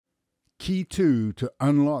key two to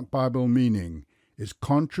unlock Bible meaning is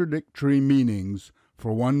contradictory meanings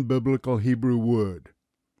for one biblical Hebrew word.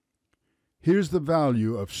 Here's the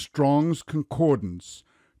value of Strong's Concordance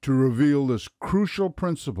to reveal this crucial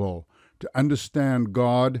principle to understand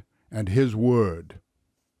God and His Word.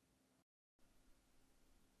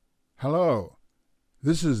 Hello,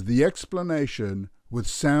 this is The Explanation with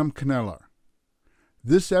Sam Kneller.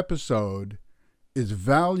 This episode is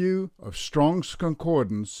Value of Strong's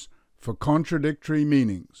Concordance for Contradictory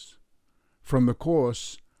Meanings, from the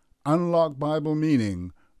course Unlock Bible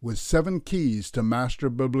Meaning with 7 Keys to Master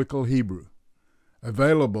Biblical Hebrew,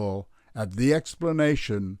 available at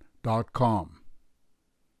theexplanation.com.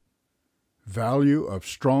 Value of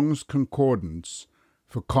Strong's Concordance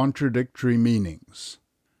for Contradictory Meanings.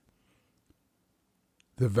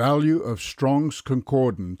 The value of Strong's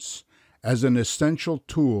Concordance as an essential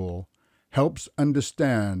tool helps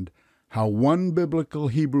understand how one biblical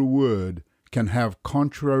Hebrew word can have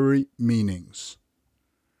contrary meanings.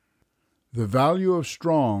 The value of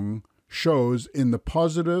Strong shows in the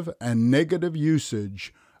positive and negative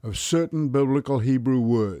usage of certain biblical Hebrew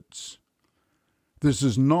words. This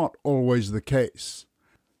is not always the case,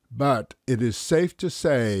 but it is safe to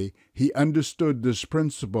say he understood this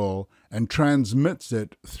principle and transmits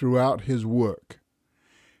it throughout his work.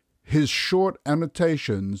 His short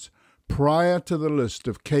annotations prior to the list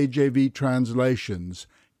of KJV translations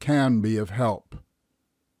can be of help.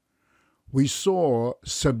 We saw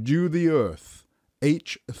subdue the earth,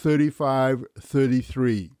 H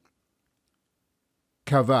 35:33.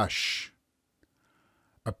 Kavash,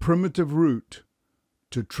 a primitive root,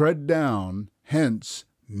 to tread down, hence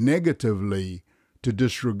negatively to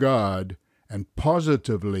disregard, and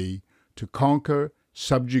positively to conquer,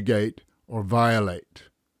 subjugate, or violate.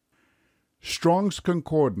 Strong's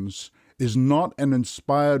Concordance is not an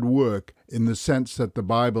inspired work in the sense that the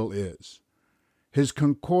Bible is. His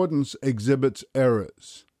concordance exhibits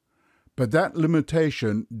errors, but that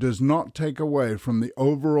limitation does not take away from the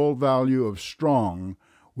overall value of Strong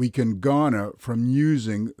we can garner from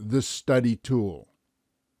using this study tool.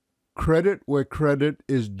 Credit where credit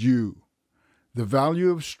is due. The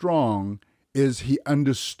value of Strong is he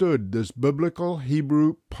understood this biblical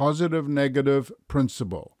Hebrew positive-negative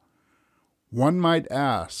principle. One might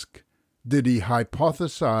ask, did he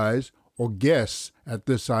hypothesize or guess at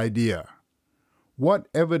this idea? What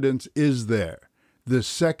evidence is there this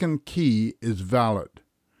second key is valid,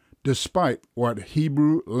 despite what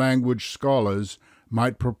Hebrew language scholars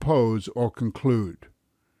might propose or conclude?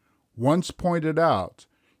 Once pointed out,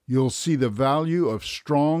 you'll see the value of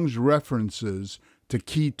Strong's references to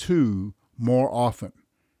key 2 more often.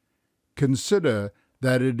 Consider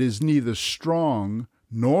that it is neither Strong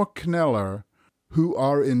nor Kneller who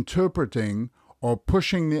are interpreting or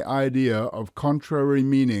pushing the idea of contrary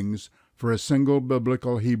meanings for a single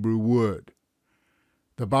biblical Hebrew word.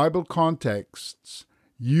 The Bible contexts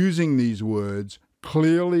using these words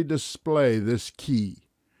clearly display this key.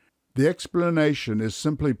 The explanation is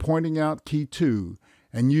simply pointing out key 2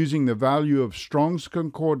 and using the value of Strong's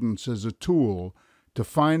Concordance as a tool to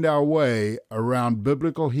find our way around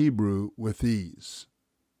biblical Hebrew with ease.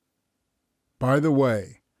 By the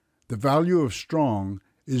way, the value of Strong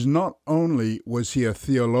is not only was he a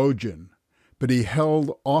theologian, but he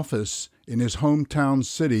held office in his hometown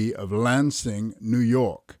city of Lansing, New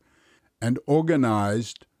York, and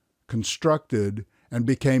organized, constructed, and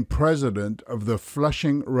became president of the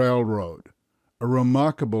Flushing Railroad, a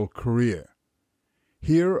remarkable career.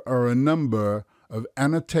 Here are a number of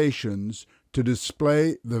annotations to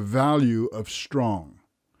display the value of Strong.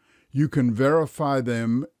 You can verify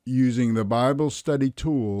them using the Bible study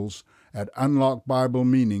tools at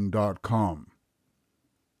unlockbiblemeaning.com.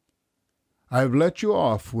 I have let you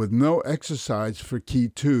off with no exercise for key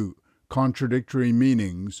 2, contradictory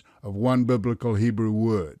meanings of one biblical Hebrew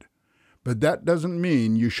word, but that doesn't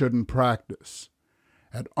mean you shouldn't practice.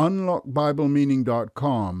 At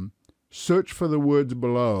unlockbiblemeaning.com, search for the words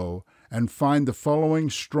below and find the following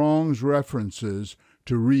Strong's references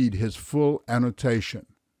to read his full annotation.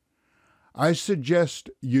 I suggest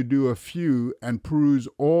you do a few and peruse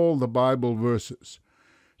all the Bible verses,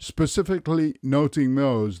 specifically noting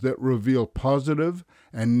those that reveal positive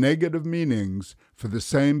and negative meanings for the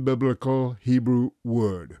same biblical Hebrew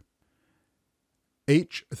word.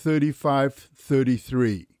 H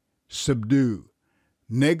 35:33, subdue,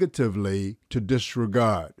 negatively to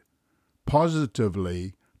disregard,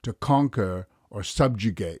 positively to conquer or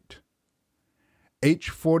subjugate. H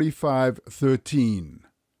 45:13,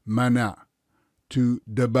 mana, to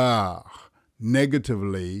debar,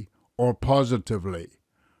 negatively or positively,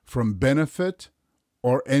 from benefit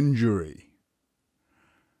or injury.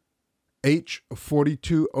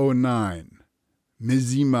 H4209,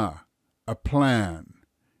 mizima, a plan,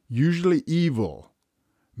 usually evil,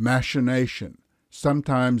 machination,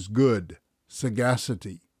 sometimes good,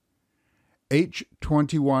 sagacity.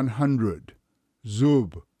 H2100,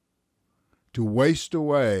 zub, to waste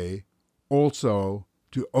away, also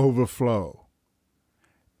to overflow.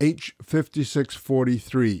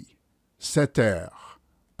 H5643, seter,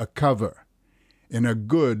 a cover, in a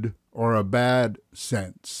good or a bad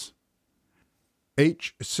sense.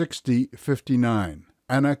 H6059,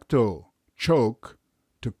 anakto, choke,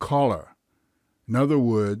 to collar. In other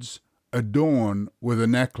words, adorn with a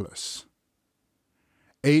necklace.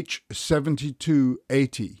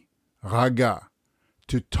 H7280, raga,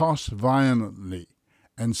 to toss violently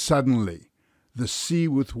and suddenly, the sea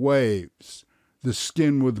with waves, the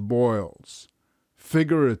skin with boils,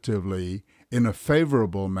 figuratively, in a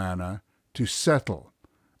favorable manner, to settle,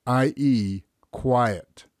 i.e.,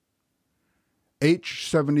 quiet.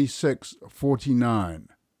 H7649,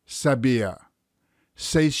 sabia,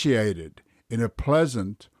 satiated, in a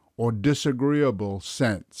pleasant or disagreeable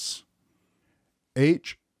sense.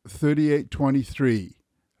 H3823,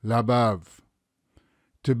 labav,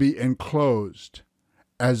 to be enclosed,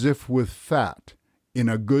 as if with fat, in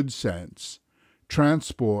a good sense,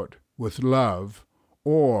 transport with love,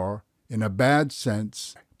 or, in a bad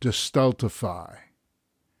sense, to stultify.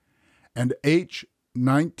 And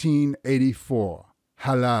H1984,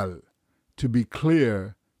 halal, to be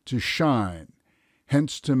clear, to shine,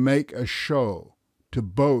 hence to make a show, to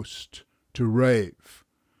boast, to rave,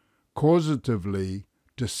 causatively,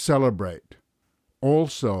 to celebrate,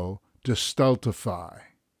 also to stultify.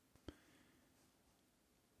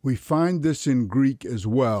 We find this in Greek as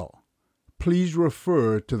well. Please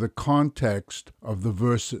refer to the context of the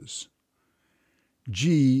verses.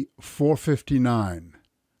 G 459,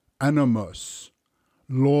 animus,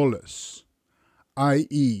 lawless,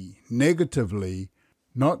 i.e., negatively,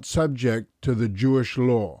 not subject to the Jewish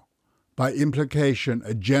law, by implication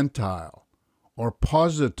a Gentile, or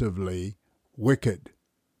positively, wicked.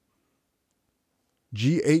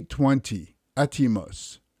 G 820,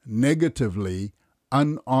 atimos, negatively,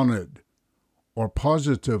 unhonored, or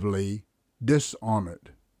positively,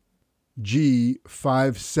 dishonored. G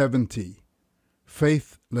 570,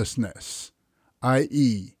 faithlessness,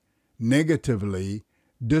 i.e., negatively,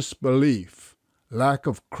 disbelief, lack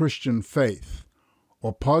of Christian faith,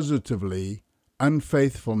 or positively,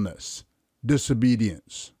 unfaithfulness,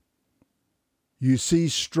 disobedience. You see,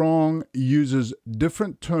 Strong uses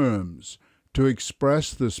different terms to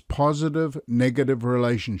express this positive-negative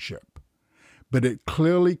relationship, but it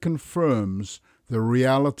clearly confirms the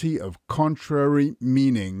reality of contrary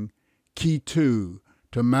meaning, key 2,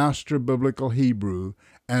 to master biblical Hebrew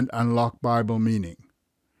and unlock Bible meaning.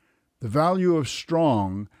 The value of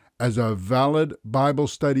Strong as a valid Bible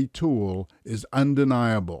study tool is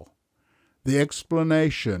undeniable. The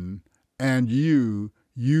explanation, and you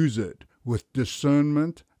use it with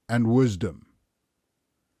discernment and wisdom.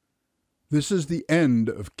 This is the end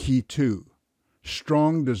of key 2.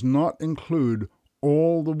 Strong does not include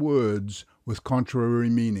all the words with contrary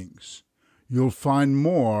meanings. You'll find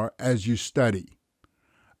more as you study.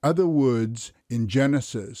 Other words in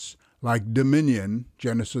Genesis, like dominion,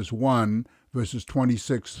 Genesis 1, verses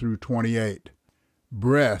 26 through 28,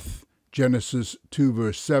 breath, Genesis 2,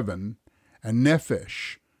 verse 7, and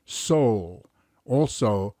nephesh, soul,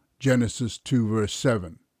 also Genesis 2, verse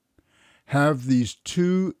 7, have these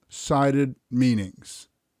two-sided meanings.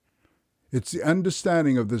 It's the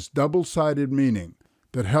understanding of this double-sided meaning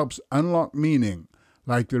that helps unlock meaning,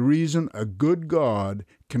 like the reason a good God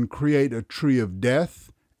can create a tree of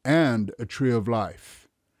death and a tree of life.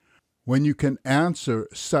 When you can answer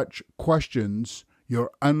such questions,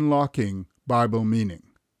 you're unlocking Bible meaning.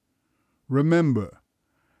 Remember,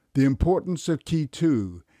 the importance of key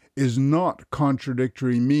 2 is not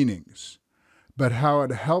contradictory meanings, but how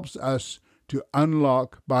it helps us to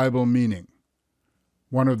unlock Bible meaning.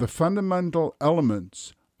 One of the fundamental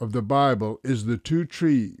elements of the Bible is the two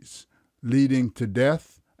trees leading to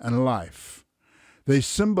death and life. They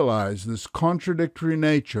symbolize this contradictory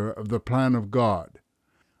nature of the plan of God.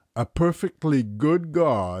 A perfectly good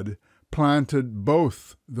God planted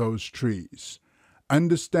both those trees.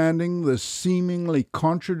 Understanding the seemingly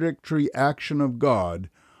contradictory action of God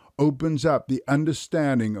opens up the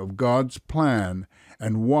understanding of God's plan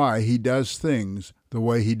and why He does things the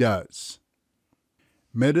way He does.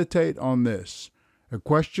 Meditate on this, a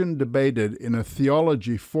question debated in a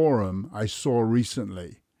theology forum I saw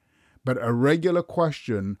recently, but a regular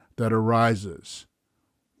question that arises.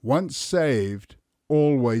 Once saved,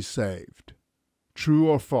 always saved. True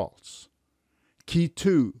or false? Key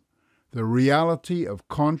 2. The reality of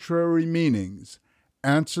contrary meanings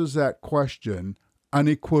answers that question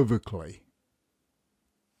unequivocally.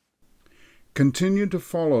 Continue to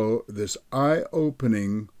follow this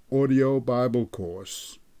eye-opening audio Bible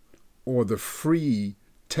course or the free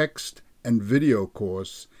text and video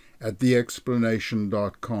course at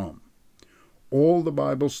theexplanation.com. All the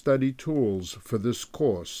Bible study tools for this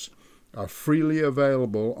course are freely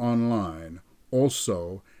available online,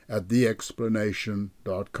 also at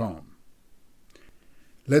theexplanation.com.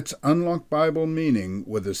 Let's unlock Bible meaning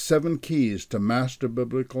with the 7 keys to master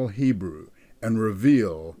biblical Hebrew and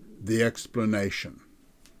reveal the explanation.